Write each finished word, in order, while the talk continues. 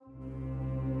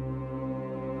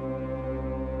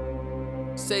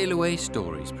Sail Away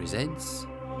Stories presents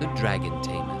The Dragon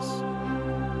Tamers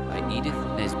by Edith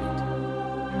Nesbit.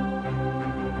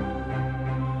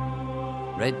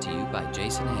 Read to you by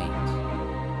Jason Haynes.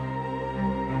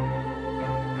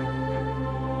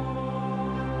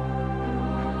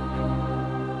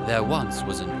 There once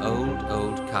was an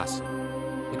old castle.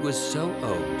 It was so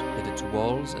old that its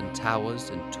walls and towers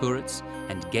and turrets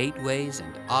and gateways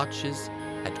and arches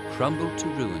had crumbled to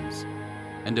ruins,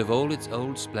 and of all its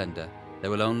old splendor there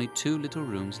were only 2 little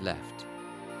rooms left,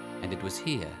 and it was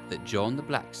here that John the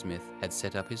blacksmith had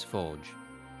set up his forge.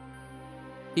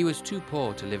 He was too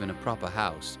poor to live in a proper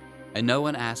house, and no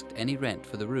one asked any rent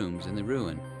for the rooms in the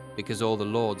ruin, because all the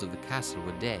lords of the castle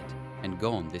were dead and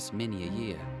gone this many a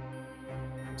year.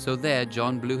 So there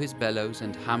John blew his bellows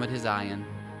and hammered his iron,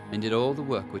 and did all the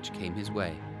work which came his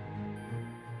way.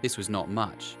 This was not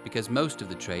much, because most of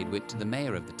the trade went to the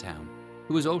mayor of the town,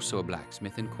 who was also a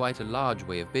blacksmith in quite a large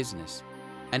way of business,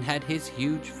 and had his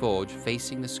huge forge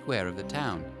facing the square of the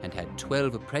town, and had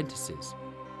 12 apprentices,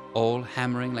 all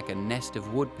hammering like a nest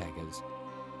of woodpeckers,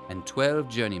 and 12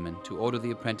 journeymen to order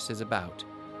the apprentices about,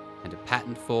 and a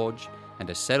patent forge, and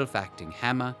a self-acting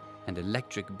hammer, and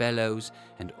electric bellows,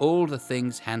 and all the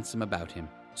things handsome about him.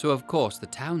 So of course the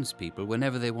townspeople,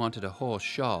 whenever they wanted a horse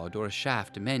shod or a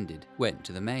shaft mended, went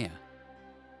to the mayor.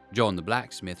 John the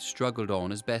blacksmith struggled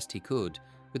on as best he could,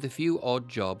 with a few odd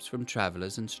jobs from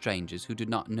travellers and strangers who did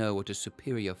not know what a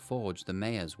superior forge the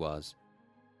mayor's was.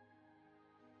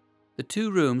 The 2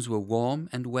 rooms were warm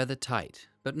and weather-tight,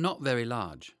 but not very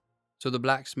large, so the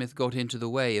blacksmith got into the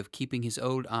way of keeping his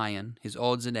old iron, his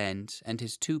odds and ends, and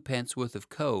his 2 pence worth of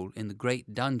coal in the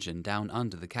great dungeon down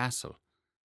under the castle.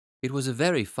 It was a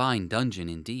very fine dungeon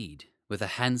indeed, with a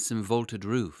handsome vaulted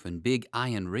roof and big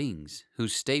iron rings,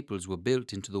 whose staples were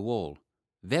built into the wall,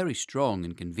 very strong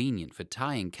and convenient for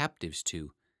tying captives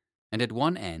to, and at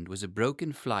one end was a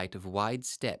broken flight of wide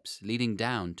steps leading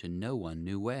down to no one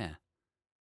knew where.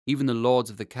 Even the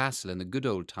lords of the castle in the good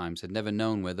old times had never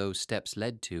known where those steps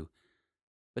led to,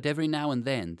 but every now and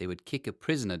then they would kick a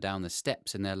prisoner down the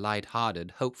steps in their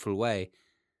light-hearted, hopeful way,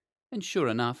 and sure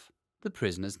enough, the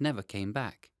prisoners never came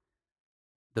back.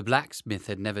 The blacksmith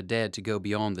had never dared to go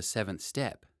beyond the 7th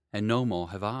step, and no more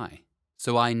have I,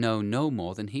 so I know no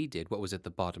more than he did what was at the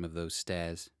bottom of those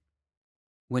stairs.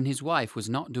 When his wife was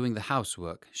not doing the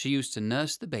housework, she used to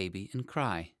nurse the baby and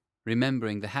cry,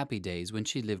 remembering the happy days when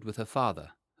she lived with her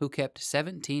father, who kept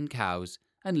 17 cows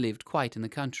and lived quite in the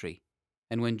country,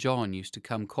 and when John used to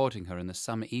come courting her in the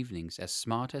summer evenings as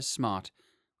smart,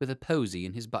 with a posy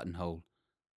in his buttonhole.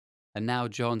 And now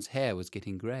John's hair was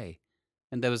getting grey,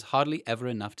 and there was hardly ever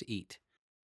enough to eat.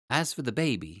 As for the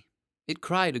baby, it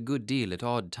cried a good deal at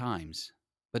odd times,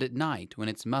 but at night, when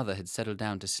its mother had settled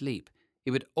down to sleep,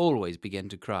 it would always begin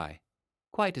to cry,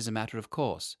 quite as a matter of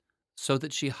course, so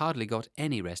that she hardly got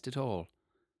any rest at all.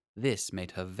 This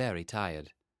made her very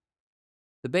tired.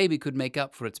 The baby could make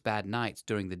up for its bad nights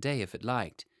during the day if it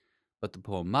liked, but the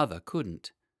poor mother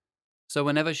couldn't. So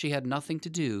whenever she had nothing to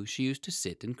do, she used to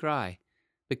sit and cry,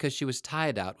 because she was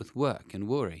tired out with work and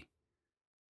worry.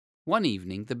 One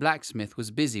evening the blacksmith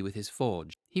was busy with his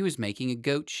forge. He was making a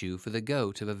goat shoe for the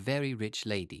goat of a very rich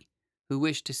lady, who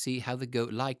wished to see how the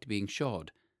goat liked being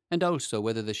shod, and also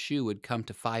whether the shoe would come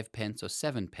to 5 pence or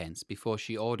 7 pence before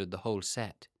she ordered the whole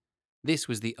set. This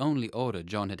was the only order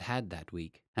John had had that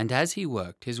week, and as he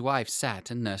worked his wife sat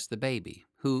and nursed the baby,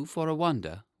 who, for a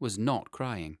wonder, was not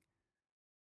crying.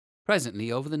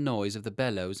 Presently, over the noise of the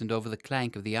bellows and over the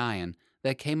clank of the iron,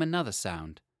 there came another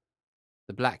sound.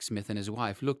 The blacksmith and his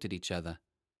wife looked at each other.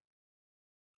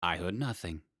 "I heard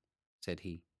nothing," said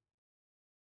he.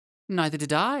 "Neither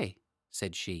did I,"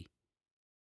 said she.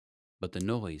 But the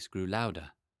noise grew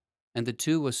louder, and the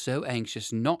 2 were so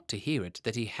anxious not to hear it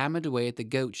that he hammered away at the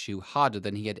goat shoe harder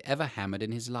than he had ever hammered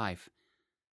in his life,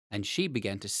 and she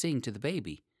began to sing to the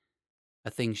baby,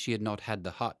 a thing she had not had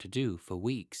the heart to do for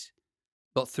weeks.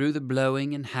 But through the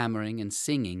blowing and hammering and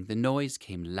singing the noise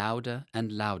came louder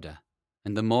and louder,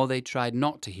 and the more they tried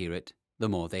not to hear it, the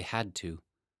more they had to.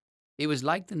 It was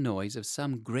like the noise of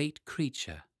some great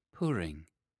creature, purring,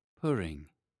 purring,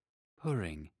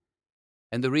 purring.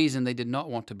 And the reason they did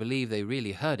not want to believe they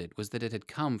really heard it was that it had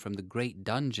come from the great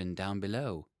dungeon down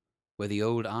below, where the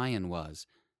old iron was,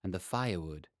 and the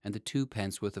firewood, and the 2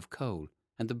 pence worth of coal,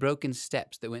 and the broken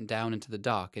steps that went down into the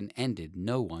dark and ended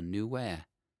no one knew where.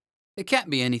 "There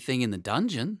can't be anything in the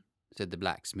dungeon," said the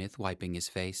blacksmith, wiping his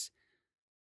face.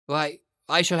 "Why,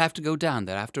 I shall have to go down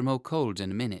there after more coals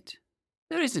in a minute."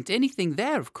 "There isn't anything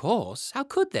there, of course. How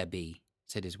could there be?"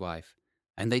 said his wife.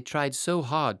 And they tried so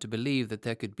hard to believe that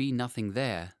there could be nothing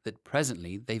there that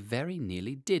presently they very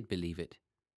nearly did believe it.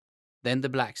 Then the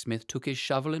blacksmith took his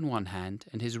shovel in one hand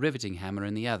and his riveting hammer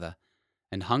in the other,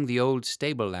 and hung the old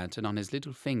stable lantern on his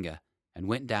little finger, and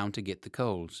went down to get the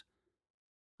coals.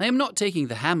 "I am not taking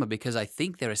the hammer because I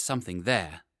think there is something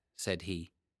there," said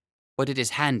he, "but it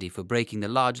is handy for breaking the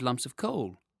large lumps of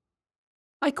coal."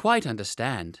 "I quite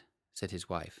understand," said his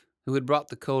wife, who had brought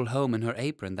the coal home in her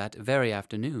apron that very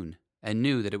afternoon, and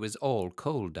knew that it was all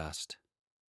coal dust.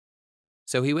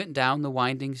 So he went down the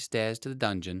winding stairs to the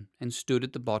dungeon, and stood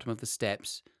at the bottom of the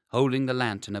steps, holding the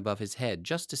lantern above his head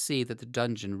just to see that the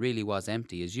dungeon really was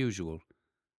empty as usual.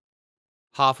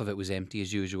 Half of it was empty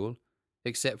as usual,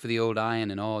 except for the old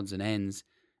iron and odds and ends,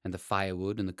 and the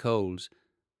firewood and the coals.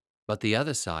 But the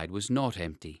other side was not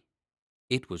empty.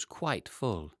 It was quite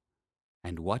full,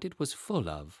 and what it was full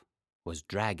of was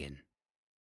dragon.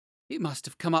 "It must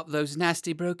have come up those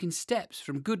nasty broken steps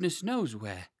from goodness knows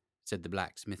where," said the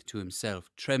blacksmith to himself,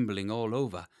 trembling all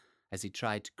over as he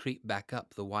tried to creep back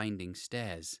up the winding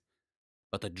stairs.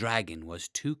 But the dragon was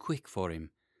too quick for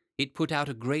him. It put out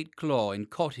a great claw and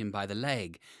caught him by the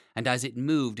leg, and as it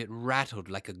moved it rattled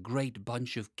like a great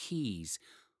bunch of keys,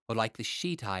 or like the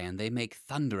sheet iron they make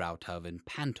thunder out of in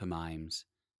pantomimes.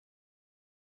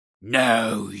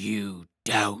 "No, you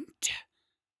don't,"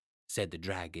 said the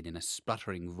dragon in a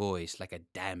spluttering voice like a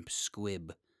damp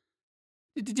squib.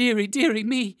 "Dearie, dearie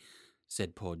me,"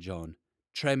 said poor John,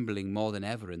 trembling more than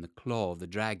ever in the claw of the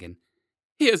dragon.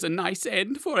 "Here's a nice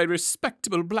end for a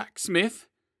respectable blacksmith."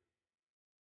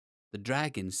 The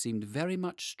dragon seemed very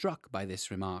much struck by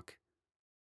this remark.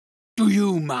 "Do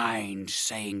you mind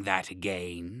saying that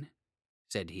again?"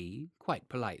 said he, quite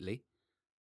politely.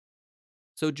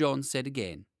 So John said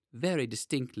again, very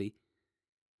distinctly,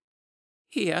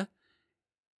 "Here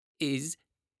is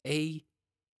a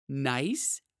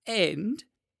nice end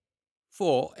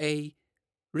for a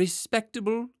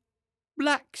respectable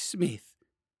blacksmith."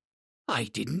 "I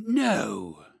didn't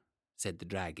know," said the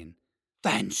dragon.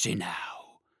 "Fancy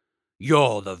now,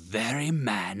 you're the very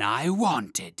man I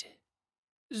wanted."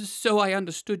 "So I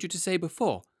understood you to say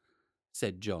before,"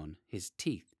 said John, his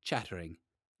teeth chattering.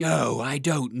 "Oh, I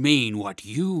don't mean what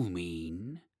you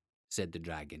mean," said the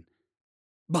dragon.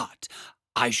 "But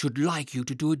I should like you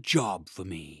to do a job for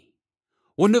me.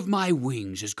 One of my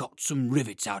wings has got some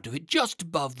rivets out of it just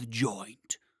above the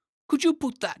joint. Could you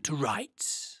put that to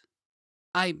rights?"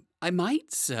 I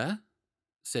might, sir,"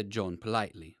 said John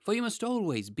politely, for you must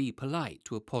always be polite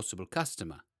to a possible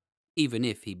customer, even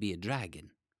if he be a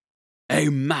dragon. "A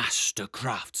master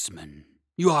craftsman.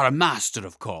 You are a master,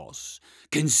 of course.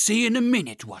 Can see in a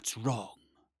minute what's wrong,"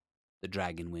 the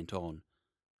dragon went on.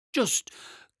 "Just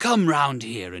come round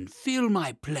here and fill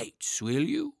my plates, will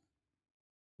you?"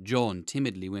 John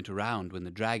timidly went around when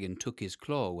the dragon took his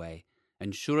claw away,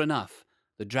 and sure enough,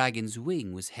 the dragon's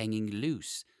wing was hanging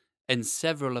loose, and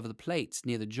several of the plates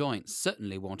near the joint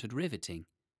certainly wanted riveting.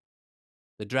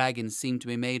 The dragon seemed to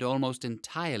be made almost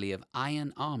entirely of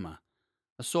iron armor,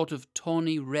 a sort of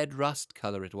tawny red rust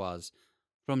color it was,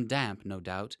 from damp, no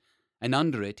doubt, and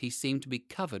under it he seemed to be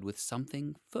covered with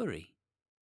something furry.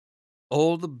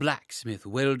 All the blacksmith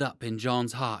welled up in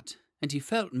John's heart, and he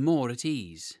felt more at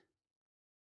ease.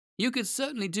 "You could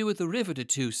certainly do with a rivet or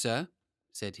two, sir,"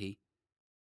 said he.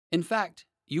 "In fact,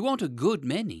 you want a good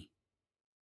many."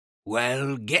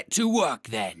 "Well, get to work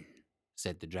then,"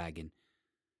 said the dragon.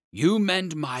 "You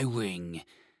mend my wing,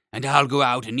 and I'll go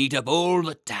out and eat up all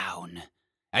the town.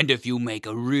 And if you make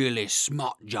a really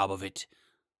smart job of it,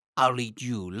 I'll eat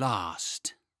you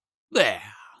last.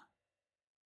 There."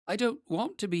 "I don't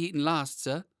want to be eaten last,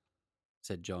 sir,"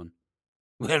 said John.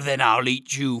 "Well, then I'll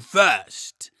eat you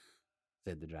first,"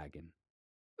 said the dragon.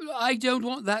 "I don't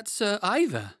want that, sir,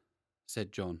 either,"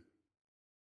 said John.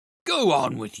 "Go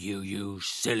on with you, you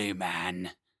silly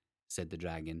man," said the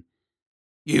dragon.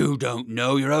 "You don't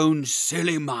know your own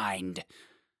silly mind.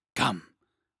 Come,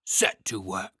 set to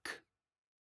work."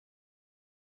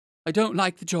 "I don't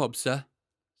like the job, sir,"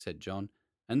 said John,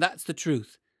 "and that's the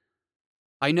truth.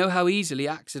 I know how easily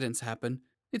accidents happen.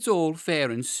 It's all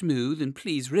fair and smooth, and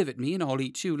please rivet me, and I'll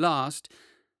eat you last.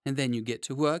 And then you get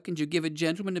to work, and you give a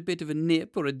gentleman a bit of a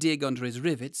nip or a dig under his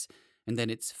rivets, and then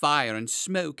it's fire and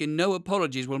smoke, and no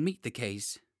apologies will meet the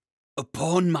case."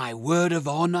 "Upon my word of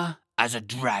honour as a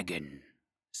dragon,"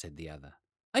 said the other.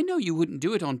 "I know you wouldn't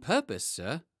do it on purpose,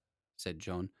 sir," said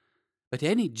John, "but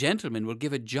any gentleman will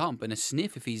give a jump and a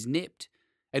sniff if he's nipped,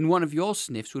 and one of your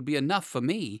sniffs would be enough for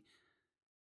me.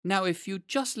 Now, if you'd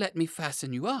just let me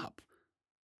fasten you up—"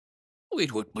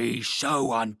 "It would be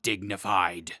so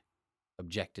undignified,"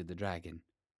 objected the dragon.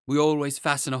 "We always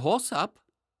fasten a horse up,"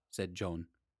 said John,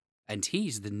 "and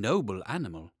he's the noble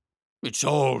animal." "It's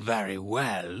all very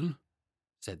well,"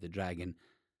 said the dragon,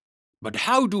 But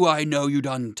how do I know you'd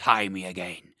untie me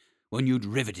again when you'd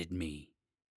riveted me?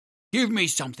 Give me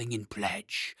something in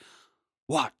pledge.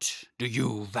 What do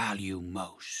you value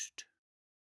most?"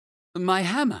 "My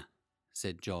hammer,"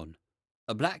 said John.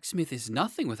 "A blacksmith is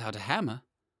nothing without a hammer."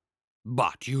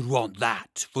 "But you'd want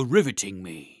that for riveting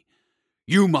me.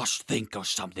 You must think of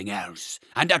something else,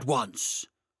 and at once,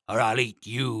 or I'll eat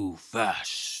you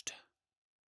first."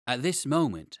 At this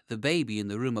moment, the baby in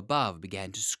the room above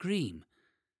began to scream.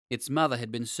 Its mother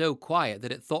had been so quiet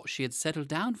that it thought she had settled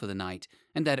down for the night,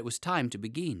 and that it was time to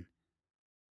begin.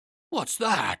 "What's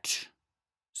that?"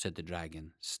 said the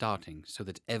dragon, starting so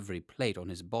that every plate on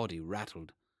his body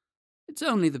rattled. "It's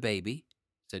only the baby,"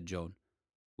 said John.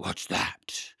 "What's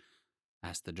that?"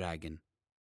 asked the dragon.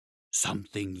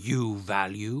 "Something you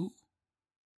value?"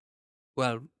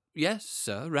 "Well, yes,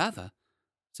 sir, rather,"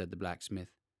 said the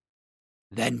blacksmith.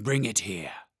 "Then bring it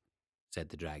here," said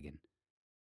the dragon,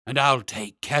 "and I'll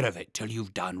take care of it till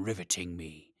you've done riveting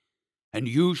me, and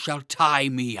you shall tie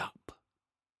me up."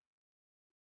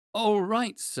 "All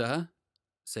right, sir,"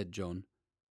 said John.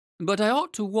 "But I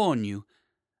ought to warn you.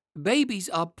 Babies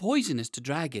are poisonous to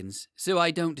dragons, so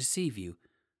I don't deceive you.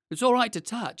 It's all right to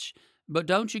touch, but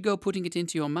don't you go putting it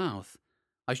into your mouth.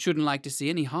 I shouldn't like to see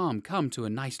any harm come to a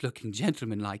nice-looking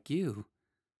gentleman like you."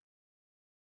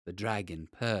 The dragon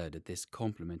purred at this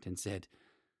compliment and said,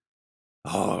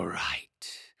 "All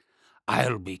right,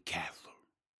 I'll be careful.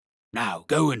 Now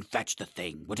go and fetch the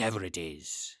thing, whatever it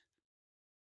is."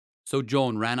 So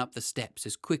John ran up the steps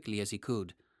as quickly as he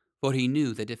could, for he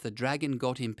knew that if the dragon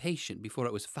got impatient before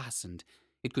it was fastened,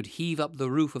 it could heave up the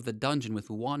roof of the dungeon with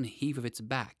one heave of its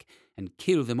back and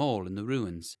kill them all in the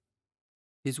ruins.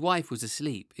 His wife was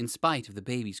asleep in spite of the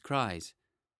baby's cries,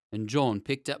 and John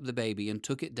picked up the baby and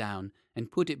took it down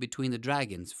and put it between the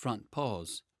dragon's front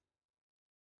paws.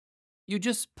 "You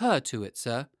just purr to it,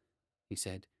 sir," he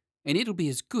said, "and it'll be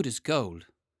as good as gold."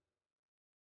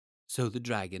 So the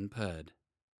dragon purred,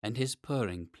 and his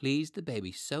purring pleased the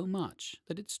baby so much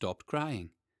that it stopped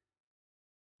crying.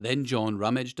 Then John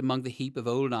rummaged among the heap of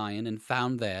old iron and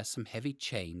found there some heavy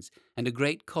chains and a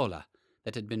great collar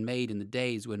that had been made in the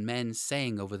days when men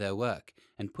sang over their work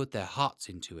and put their hearts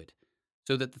into it,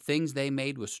 so that the things they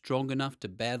made were strong enough to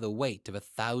bear the weight of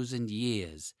 1,000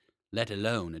 years, let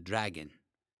alone a dragon.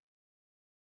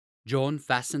 John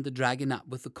fastened the dragon up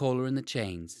with the collar and the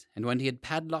chains, and when he had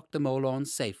padlocked them all on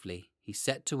safely, he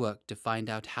set to work to find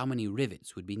out how many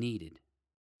rivets would be needed.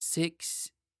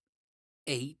 6,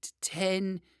 8,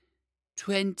 10,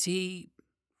 20,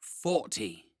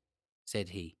 40, said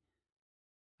he.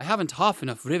 "I haven't half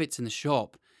enough rivets in the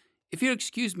shop. If you'll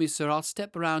excuse me, sir, I'll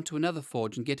step around to another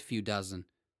forge and get a few dozen.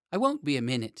 I won't be a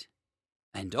minute."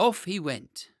 And off he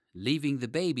went, leaving the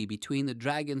baby between the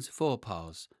dragon's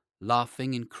forepaws,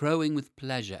 laughing and crowing with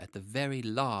pleasure at the very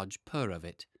large purr of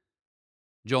it.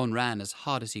 John ran as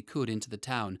hard as he could into the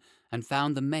town and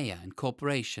found the mayor and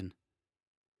corporation.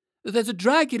 "There's a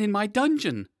dragon in my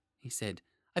dungeon," he said.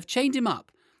 "I've chained him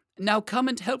up. Now come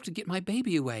and help to get my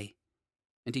baby away."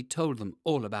 And he told them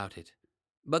all about it.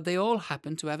 But they all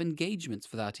happened to have engagements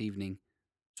for that evening.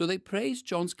 So they praised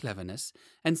John's cleverness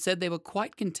and said they were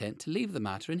quite content to leave the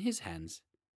matter in his hands.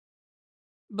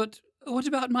 "But what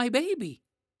about my baby?"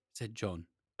 said John.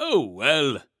 "Oh,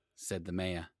 well," said the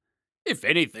mayor, "if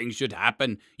anything should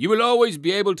happen, you will always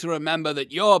be able to remember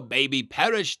that your baby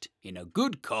perished in a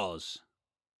good cause."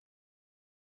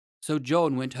 So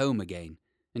John went home again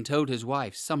and told his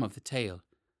wife some of the tale.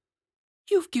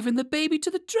 "You've given the baby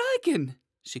to the dragon!"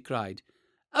 she cried.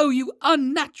 "Oh, you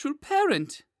unnatural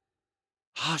parent!"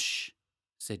 "Hush!"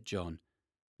 said John,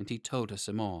 and he told her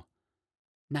some more.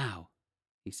 "Now,"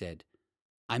 he said,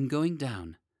 "I'm going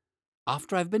down.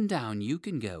 After I've been down, you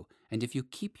can go, and if you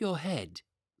keep your head,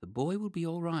 the boy will be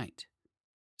all right."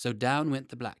 So down went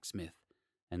the blacksmith,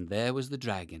 and there was the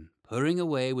dragon, purring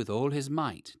away with all his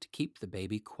might to keep the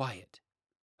baby quiet.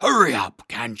 "Hurry up,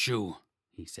 can't you?"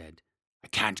 he said. "I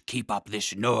can't keep up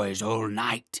this noise all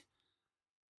night."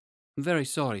 "I'm very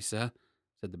sorry, sir,"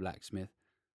 said the blacksmith,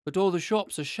 "but all the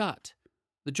shops are shut.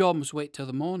 The job must wait till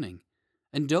the morning.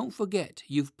 And don't forget,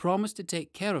 you've promised to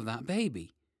take care of that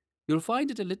baby. You'll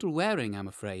find it a little wearing, I'm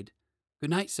afraid. Good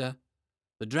night, sir."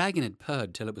 The dragon had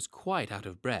purred till it was quite out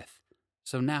of breath,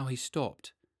 so now he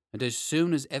stopped, and as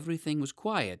soon as everything was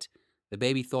quiet, the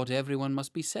baby thought everyone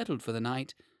must be settled for the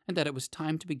night, and that it was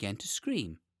time to begin to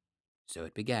scream. So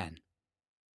it began.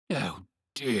 "Oh,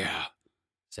 dear,"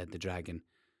 said the dragon.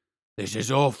 "This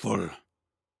is awful."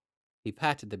 He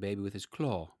patted the baby with his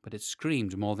claw, but it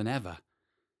screamed more than ever.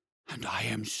 "And I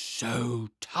am so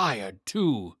tired,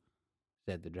 too,"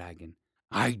 said the dragon.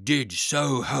 "I did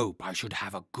so hope I should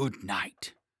have a good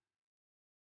night."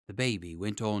 The baby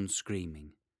went on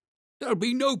screaming. "There'll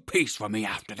be no peace for me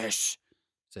after this,"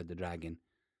 said the dragon.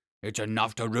 "It's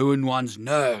enough to ruin one's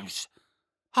nerves.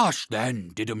 Hush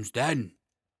then, diddums then."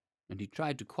 And he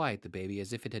tried to quiet the baby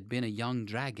as if it had been a young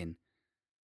dragon.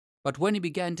 But when he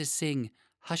began to sing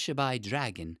Hushaby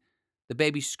Dragon, the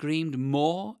baby screamed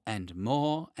more and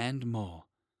more and more.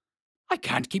 "I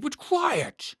can't keep it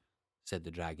quiet," said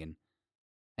the dragon.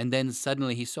 And then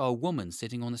suddenly he saw a woman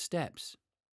sitting on the steps.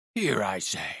 "Here, I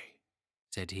say,"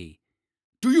 said he.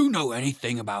 "Do you know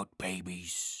anything about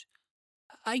babies?"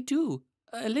 "I do,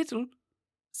 a little,"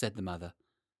 said the mother.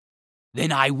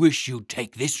 "Then I wish you'd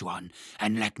take this one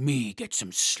and let me get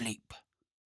some sleep,"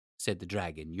 said the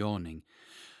dragon, yawning.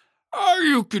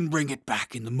 "You can bring it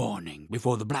back in the morning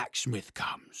before the blacksmith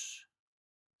comes."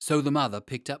 So the mother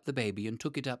picked up the baby and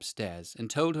took it upstairs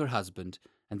and told her husband,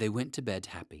 and they went to bed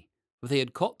happy, for they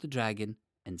had caught the dragon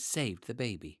and saved the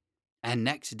baby. And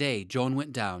next day John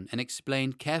went down and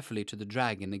explained carefully to the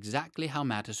dragon exactly how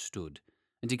matters stood,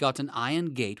 and he got an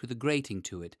iron gate with a grating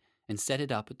to it and set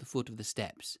it up at the foot of the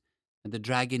steps. And the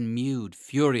dragon mewed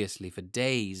furiously for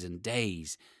days and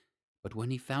days, but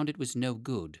when he found it was no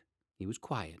good, he was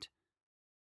quiet.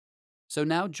 So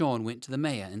now John went to the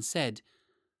mayor and said,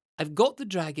 "I've got the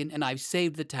dragon and I've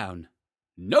saved the town."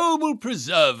 "Noble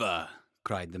preserver,"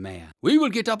 cried the mayor, "we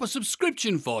will get up a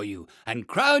subscription for you and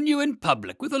crown you in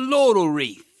public with a laurel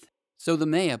wreath." So the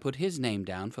mayor put his name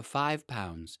down for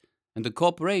 £5, and the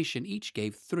corporation each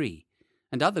gave 3,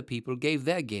 and other people gave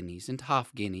their guineas and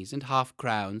half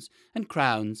crowns,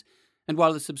 and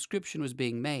while the subscription was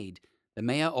being made, the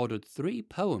mayor ordered 3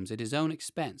 poems at his own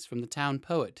expense from the town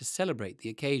poet to celebrate the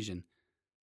occasion.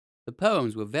 The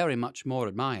poems were very much more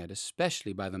admired,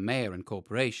 especially by the mayor and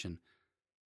corporation.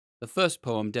 The first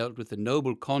poem dealt with the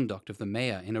noble conduct of the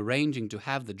mayor in arranging to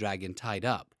have the dragon tied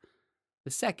up.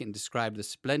 The second described the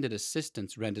splendid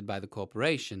assistance rendered by the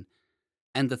corporation,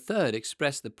 and the third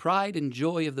expressed the pride and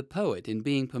joy of the poet in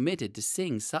being permitted to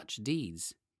sing such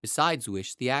deeds, besides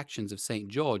which the actions of St.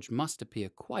 George must appear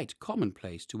quite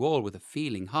commonplace to all with a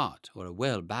feeling heart or a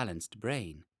well-balanced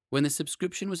brain. When the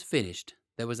subscription was finished,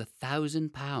 there was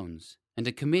 £1,000, and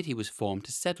a committee was formed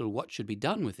to settle what should be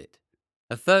done with it.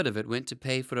 A third of it went to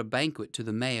pay for a banquet to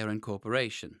the mayor and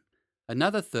corporation.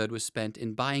 Another third was spent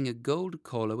in buying a gold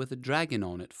collar with a dragon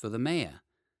on it for the mayor,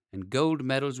 and gold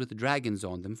medals with dragons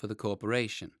on them for the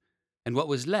corporation, and what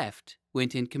was left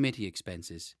went in committee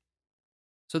expenses.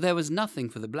 So there was nothing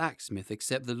for the blacksmith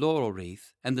except the laurel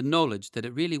wreath and the knowledge that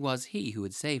it really was he who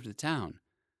had saved the town.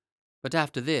 But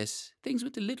after this, things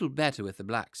went a little better with the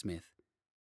blacksmith.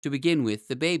 To begin with,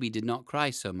 the baby did not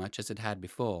cry so much as it had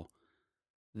before.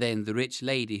 Then the rich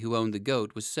lady who owned the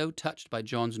goat was so touched by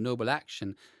John's noble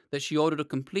action that she ordered a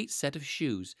complete set of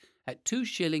shoes at 2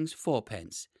 shillings 4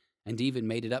 pence, and even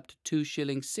made it up to 2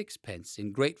 shillings 6 pence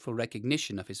in grateful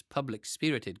recognition of his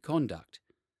public-spirited conduct.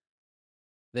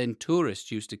 Then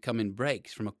tourists used to come in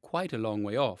breaks from quite a long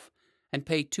way off, and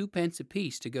pay 2 pence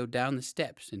apiece to go down the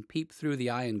steps and peep through the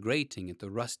iron grating at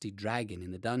the rusty dragon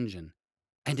in the dungeon.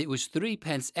 And it was 3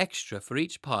 pence extra for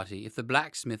each party if the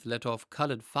blacksmith let off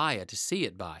coloured fire to see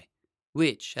it by,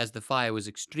 which, as the fire was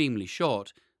extremely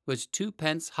short, was 2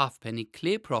 pence halfpenny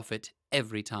clear profit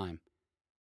every time.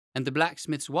 And the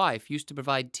blacksmith's wife used to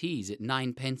provide teas at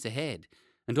 9 pence a head,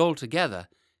 and altogether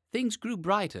things grew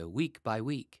brighter week by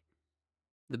week.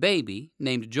 The baby,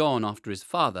 named John after his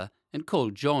father, and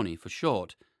called Johnny for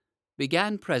short,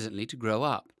 began presently to grow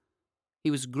up. He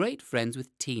was great friends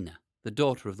with Tina, the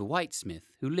daughter of the whitesmith,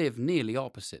 who lived nearly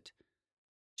opposite.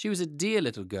 She was a dear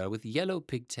little girl with yellow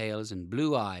pigtails and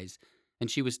blue eyes, and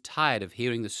she was tired of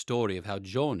hearing the story of how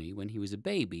Johnny, when he was a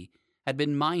baby, had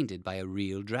been minded by a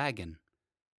real dragon.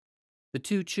 The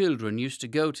 2 children used to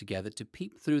go together to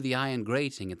peep through the iron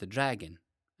grating at the dragon,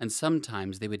 and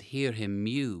sometimes they would hear him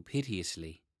mew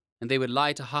piteously, and they would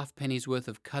light a halfpenny's worth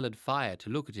of coloured fire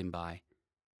to look at him by.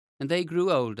 And they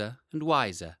grew older and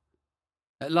wiser.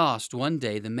 At last, one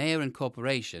day, the mayor and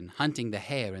corporation, hunting the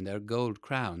hare in their gold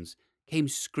crowns, came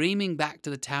screaming back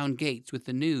to the town gates with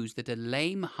the news that a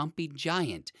lame, humpy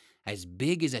giant, as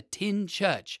big as a tin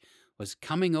church, was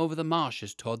coming over the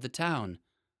marshes toward the town.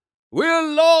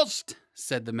 "We're lost,"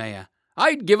 said the mayor.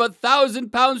 "I'd give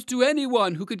 £1,000 to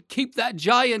anyone who could keep that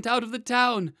giant out of the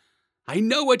town. I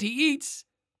know what he eats,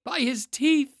 by his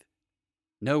teeth."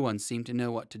 No one seemed to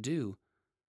know what to do,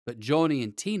 but Johnny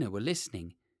and Tina were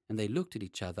listening, and they looked at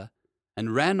each other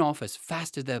and ran off as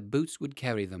fast as their boots would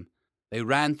carry them. They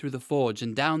ran through the forge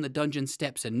and down the dungeon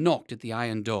steps and knocked at the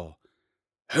iron door.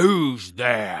 "Who's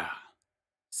there?"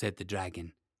 said the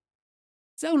dragon.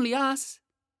 "It's only us,"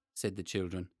 said the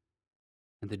children.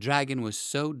 And the dragon was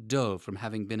so dull from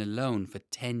having been alone for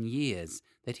 10 years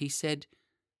that he said,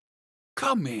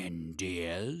 "Come in,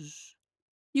 dears."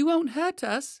 "You won't hurt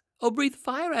us, or breathe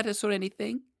fire at us or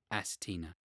anything?" asked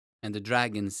Tina. And the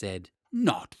dragon said,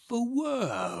 "Not for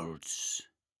worlds."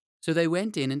 So they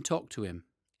went in and talked to him,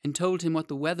 and told him what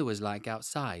the weather was like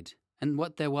outside, and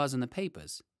what there was in the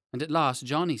papers. And at last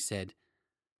Johnny said,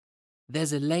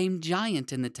 "There's a lame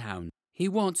giant in the town. He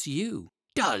wants you."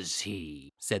 "Does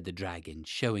he?" said the dragon,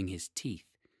 showing his teeth.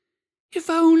 "If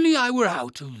only I were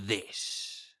out of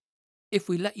this." "If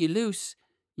we let you loose,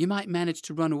 you might manage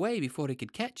to run away before he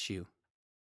could catch you."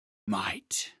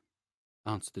 "Might,"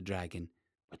 answered the dragon.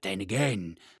 "But then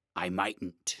again, I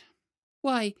mightn't."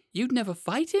 "Why, you'd never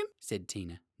fight him?" said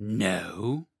Tina.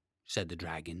 "No," said the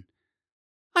dragon.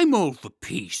 "I'm all for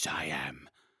peace, I am.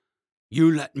 You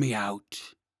let me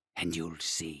out, and you'll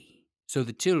see." So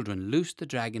the children loosed the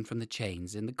dragon from the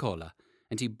chains in the collar,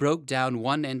 and he broke down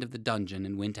one end of the dungeon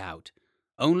and went out,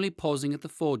 only pausing at the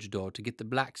forge door to get the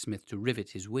blacksmith to rivet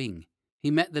his wing. He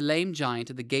met the lame giant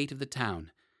at the gate of the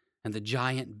town, and the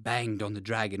giant banged on the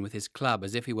dragon with his club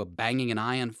as if he were banging an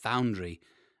iron foundry,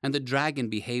 and the dragon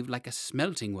behaved like a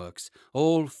smelting works,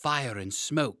 all fire and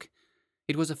smoke.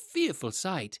 It was a fearful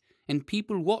sight, and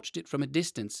people watched it from a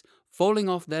distance, falling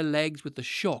off their legs with the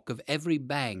shock of every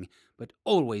bang, but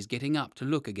always getting up to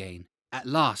look again. At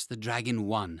last the dragon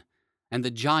won, and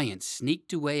the giant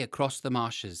sneaked away across the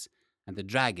marshes, and the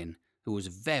dragon, who was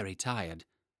very tired,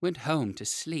 went home to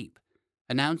sleep,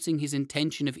 announcing his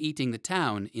intention of eating the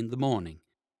town in the morning.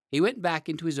 He went back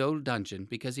into his old dungeon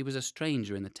because he was a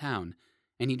stranger in the town,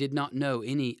 and he did not know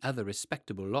any other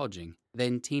respectable lodging.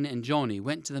 Then Tina and Johnny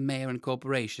went to the mayor and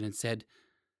corporation and said,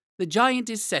 "The giant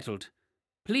is settled.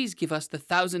 Please give us the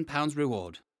 £1,000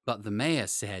 reward." But the mayor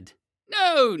said,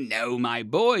 "No, no, my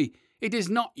boy. It is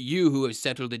not you who have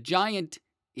settled the giant.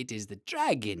 It is the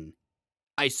dragon.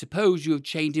 I suppose you have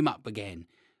chained him up again.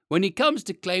 When he comes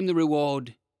to claim the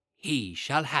reward, he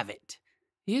shall have it."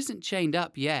 "He isn't chained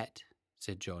up yet,"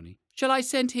 said Johnny. "Shall I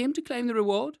send him to claim the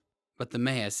reward?" But the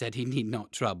mayor said he need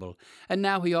not trouble, and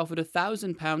now he offered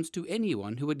 £1,000 to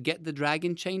anyone who would get the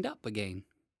dragon chained up again.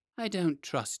 "I don't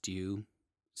trust you,"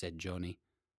 said Johnny.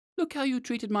 "Look how you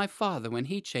treated my father when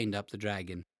he chained up the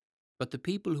dragon." But the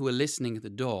people who were listening at the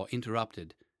door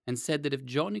interrupted, and said that if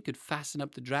Johnny could fasten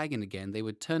up the dragon again, they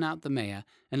would turn out the mayor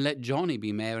and let Johnny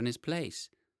be mayor in his place.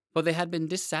 For they had been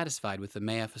dissatisfied with the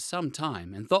mayor for some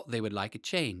time, and thought they would like a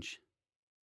change.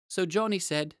 So Johnny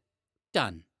said,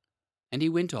 "Done," and he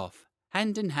went off,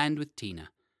 hand in hand with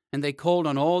Tina, and they called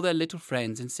on all their little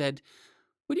friends and said,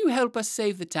 "Will you help us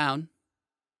save the town?"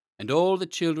 And all the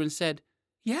children said,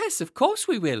 "Yes, of course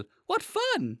we will. What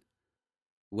fun!"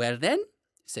 "Well then,"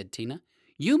 said Tina,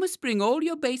 "you must bring all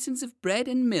your basins of bread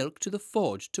and milk to the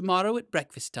forge tomorrow at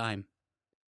breakfast time."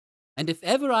 "And if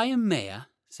ever I am mayor,"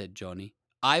 said Johnny,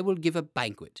 "I will give a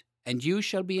banquet, and you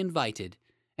shall be invited,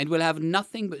 and will have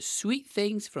nothing but sweet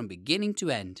things from beginning to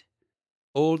end."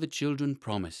 All the children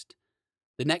promised.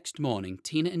 The next morning,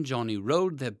 Tina and Johnny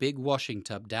rolled their big washing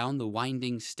tub down the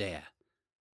winding stair.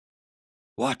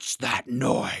 "What's that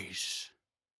noise?"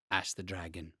 asked the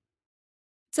dragon.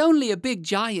 "It's only a big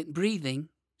giant breathing,"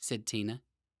 said Tina.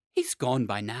 "He's gone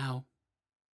by now."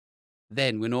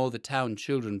 Then, when all the town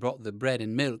children brought the bread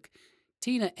and milk,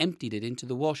 Tina emptied it into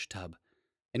the wash tub,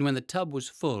 and when the tub was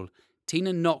full,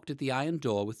 Tina knocked at the iron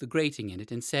door with the grating in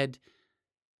it and said,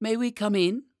 "May we come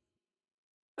in?"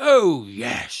 "Oh,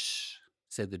 yes,"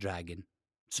 said the dragon.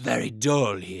 "It's very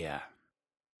dull here."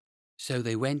 So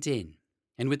they went in,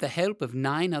 and with the help of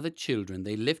 9 other children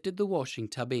they lifted the washing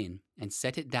tub in and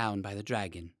set it down by the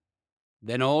dragon.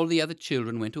 Then all the other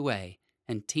children went away,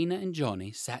 and Tina and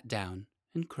Johnny sat down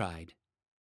and cried.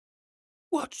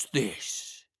 "What's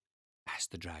this?"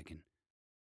 asked the dragon.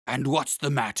 "And what's the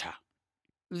matter?"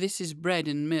 "This is bread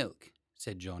and milk,"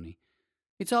 said Johnny.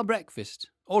 "It's our breakfast,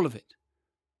 all of it."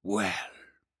 "Well,"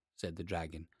 said the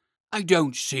dragon, "I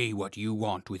don't see what you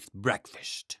want with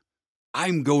breakfast.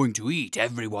 I'm going to eat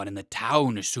everyone in the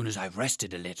town as soon as I've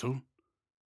rested a little."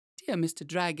 "Dear Mr.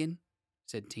 Dragon,"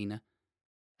 said Tina,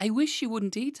 "I wish you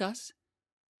wouldn't eat us.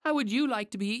 How would you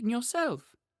like to be eaten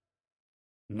yourself?"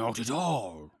 "Not at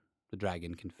all," the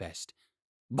dragon confessed.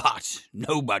 "But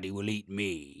nobody will eat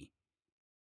me."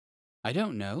 "I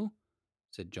don't know,"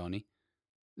 said Johnny.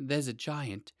 "There's a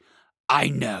giant." "I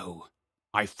know.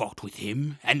 I fought with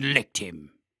him and licked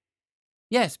him."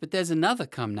 "Yes, but there's another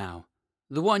come now.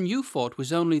 The one you fought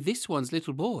was only this one's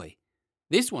little boy.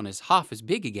 This one is half as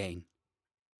big again."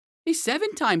 "He's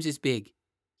 7 times as big,"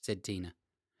 said Tina.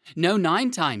 "No,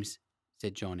 9 times,"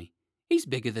 said Johnny. "He's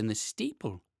bigger than the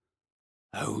steeple."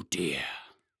 "Oh dear,"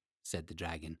 said the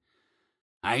dragon.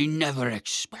 I never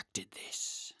expected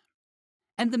this.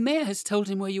 And the mayor has told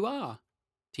him where you are,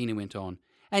 Tina went on,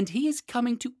 and he is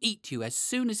coming to eat you as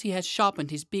soon as he has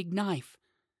sharpened his big knife.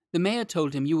 The mayor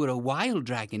told him you were a wild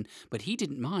dragon, but he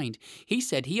didn't mind. He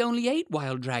said he only ate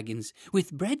wild dragons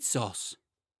with bread sauce.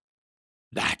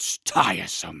 That's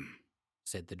tiresome,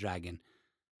 said the dragon.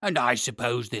 And I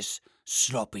suppose this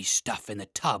sloppy stuff in the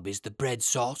tub is the bread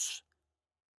sauce?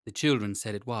 The children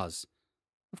said it was.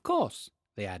 Of course,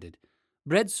 they added.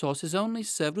 Bread sauce is only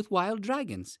served with wild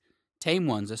dragons. Tame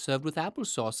ones are served with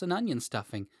applesauce and onion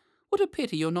stuffing. What a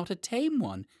pity you're not a tame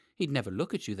one. He'd never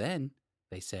look at you then,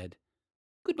 they said.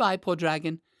 Goodbye, poor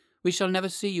dragon. We shall never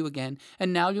see you again,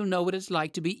 and now you'll know what it's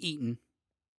like to be eaten.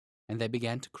 And they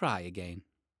began to cry again.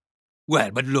 Well,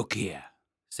 but look here,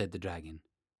 said the dragon.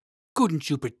 Couldn't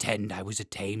you pretend I was a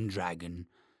tame dragon?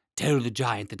 Tell the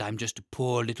giant that I'm just a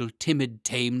poor little timid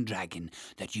tame dragon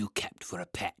that you kept for a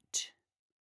pet.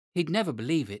 He'd never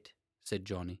believe it, said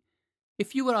Johnny.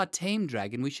 If you were our tame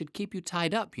dragon, we should keep you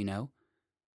tied up, you know.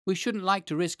 We shouldn't like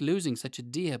to risk losing such a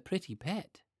dear, pretty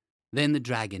pet. Then the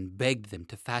dragon begged them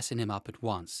to fasten him up at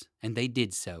once, and they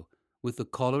did so, with the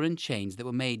collar and chains that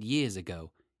were made years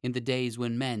ago, in the days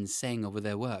when men sang over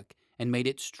their work and made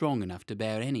it strong enough to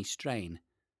bear any strain.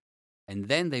 And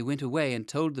then they went away and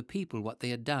told the people what they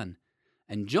had done,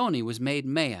 and Johnny was made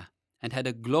mayor and had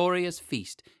a glorious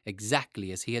feast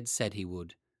exactly as he had said he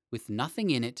would, with nothing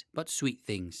in it but sweet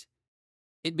things.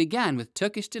 It began with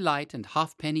Turkish delight and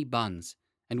halfpenny buns,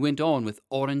 and went on with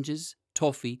oranges,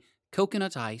 toffee,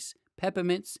 coconut ice,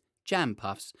 peppermints, jam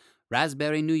puffs,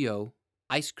 raspberry nougat,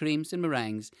 ice creams and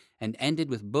meringues, and ended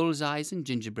with bullseyes and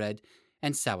gingerbread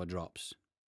and sour drops.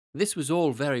 This was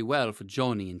all very well for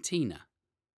Johnny and Tina,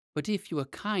 but if you are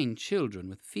kind children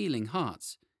with feeling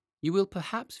hearts, you will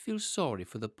perhaps feel sorry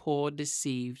for the poor,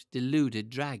 deceived, deluded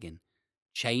dragon,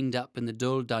 chained up in the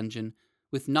dull dungeon,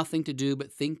 with nothing to do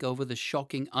but think over the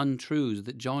shocking untruths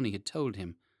that Johnny had told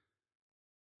him.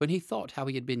 When he thought how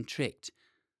he had been tricked,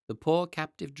 the poor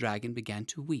captive dragon began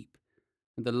to weep,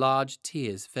 and the large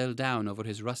tears fell down over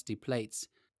his rusty plates,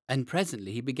 and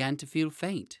presently he began to feel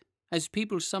faint, as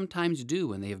people sometimes do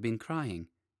when they have been crying,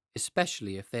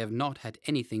 especially if they have not had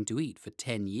anything to eat for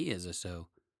 10 years or so.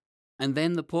 And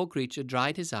then the poor creature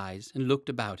dried his eyes and looked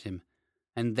about him,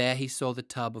 and there he saw the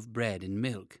tub of bread and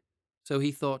milk. So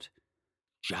he thought,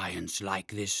 Giants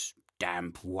like this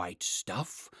damp white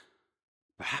stuff.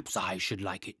 Perhaps I should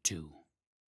like it too.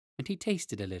 And he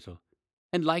tasted a little,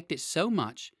 and liked it so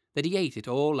much that he ate it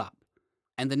all up.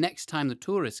 And the next time the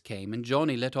tourists came and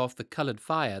Johnny let off the coloured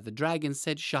fire, the dragon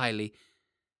said shyly,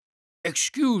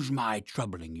 Excuse my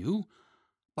troubling you,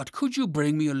 but could you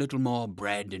bring me a little more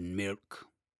bread and milk?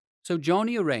 So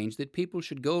Johnny arranged that people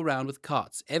should go around with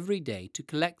carts every day to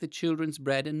collect the children's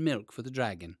bread and milk for the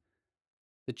dragon.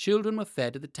 The children were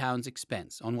fed at the town's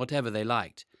expense on whatever they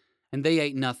liked, and they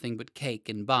ate nothing but cake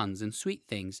and buns and sweet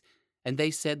things, and they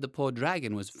said the poor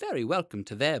dragon was very welcome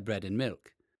to their bread and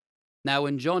milk. Now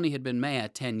when Johnny had been mayor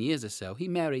 10 years or so, he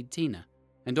married Tina,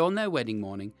 and on their wedding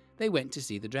morning they went to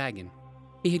see the dragon.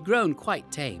 He had grown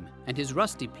quite tame, and his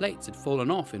rusty plates had fallen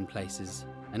off in places,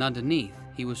 and underneath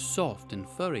he was soft and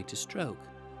furry to stroke.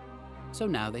 So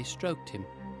now they stroked him.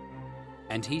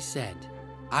 And he said,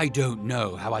 I don't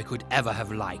know how I could ever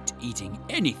have liked eating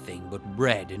anything but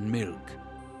bread and milk.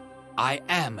 I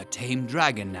am a tame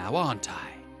dragon now, aren't I?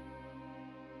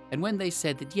 And when they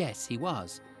said that yes, he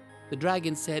was, the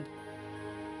dragon said,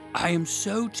 I am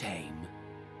so tame.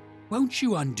 Won't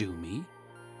you undo me?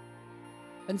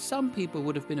 And some people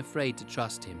would have been afraid to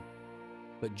trust him.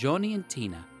 But Johnny and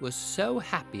Tina were so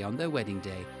happy on their wedding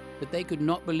day that they could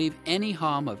not believe any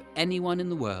harm of anyone in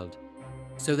the world.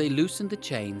 So they loosened the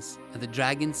chains, and the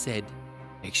dragon said,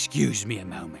 Excuse me a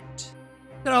moment.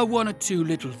 There are one or two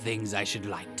little things I should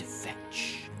like to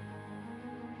fetch.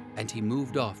 And he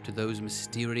moved off to those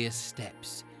mysterious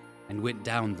steps and went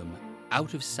down them,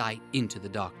 out of sight into the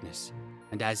darkness.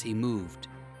 And as he moved,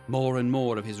 more and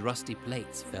more of his rusty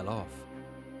plates fell off.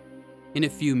 In a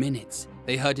few minutes,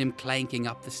 they heard him clanking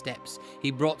up the steps.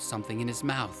 He brought something in his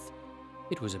mouth.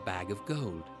 It was a bag of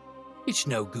gold. It's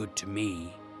no good to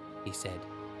me, he said.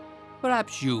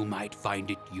 Perhaps you might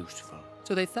find it useful.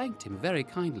 So they thanked him very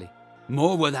kindly.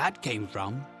 More where that came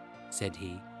from, said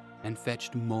he, and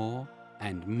fetched more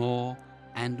and more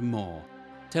and more,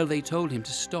 till they told him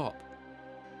to stop.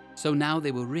 So now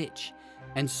they were rich,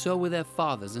 and so were their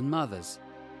fathers and mothers.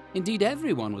 Indeed,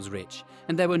 everyone was rich,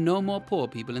 and there were no more poor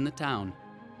people in the town.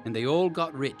 And they all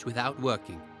got rich without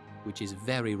working, which is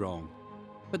very wrong.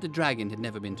 But the dragon had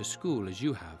never been to school as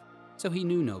you have, so he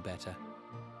knew no better.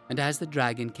 And as the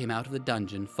dragon came out of the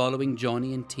dungeon, following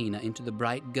Johnny and Tina into the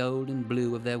bright gold and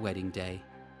blue of their wedding day,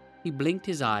 He blinked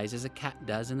his eyes as a cat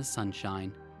does in the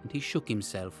sunshine, and he shook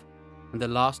himself, and the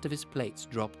last of his plates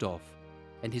dropped off,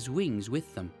 and his wings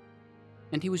with them.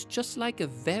 And he was just like a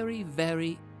very,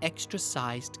 very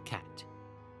extra-sized cat.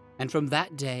 And from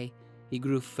that day, he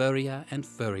grew furrier and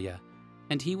furrier,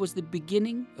 and he was the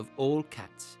beginning of all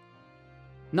cats.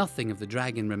 Nothing of the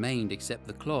dragon remained except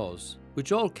the claws,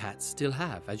 which all cats still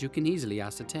have, as you can easily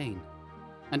ascertain.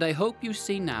 And I hope you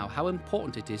see now how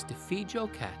important it is to feed your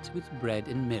cat with bread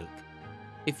and milk.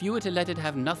 If you were to let it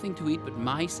have nothing to eat but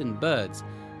mice and birds,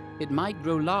 it might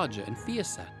grow larger and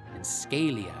fiercer and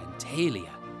scalier and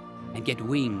tailier, and get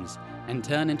wings and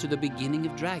turn into the beginning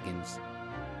of dragons.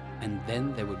 And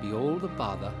then there would be all the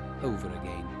bother over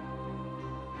again.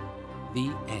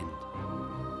 The end.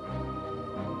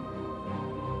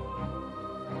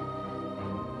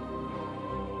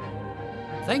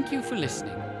 Thank you for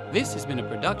listening. This has been a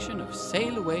production of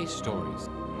Sail Away Stories.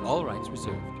 All rights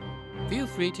reserved. Feel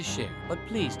free to share, but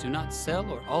please do not sell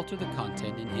or alter the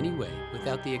content in any way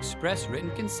without the express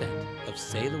written consent of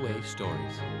Sail Away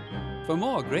Stories. For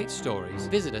more great stories,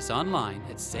 visit us online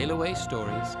at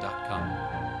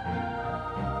sailawaystories.com.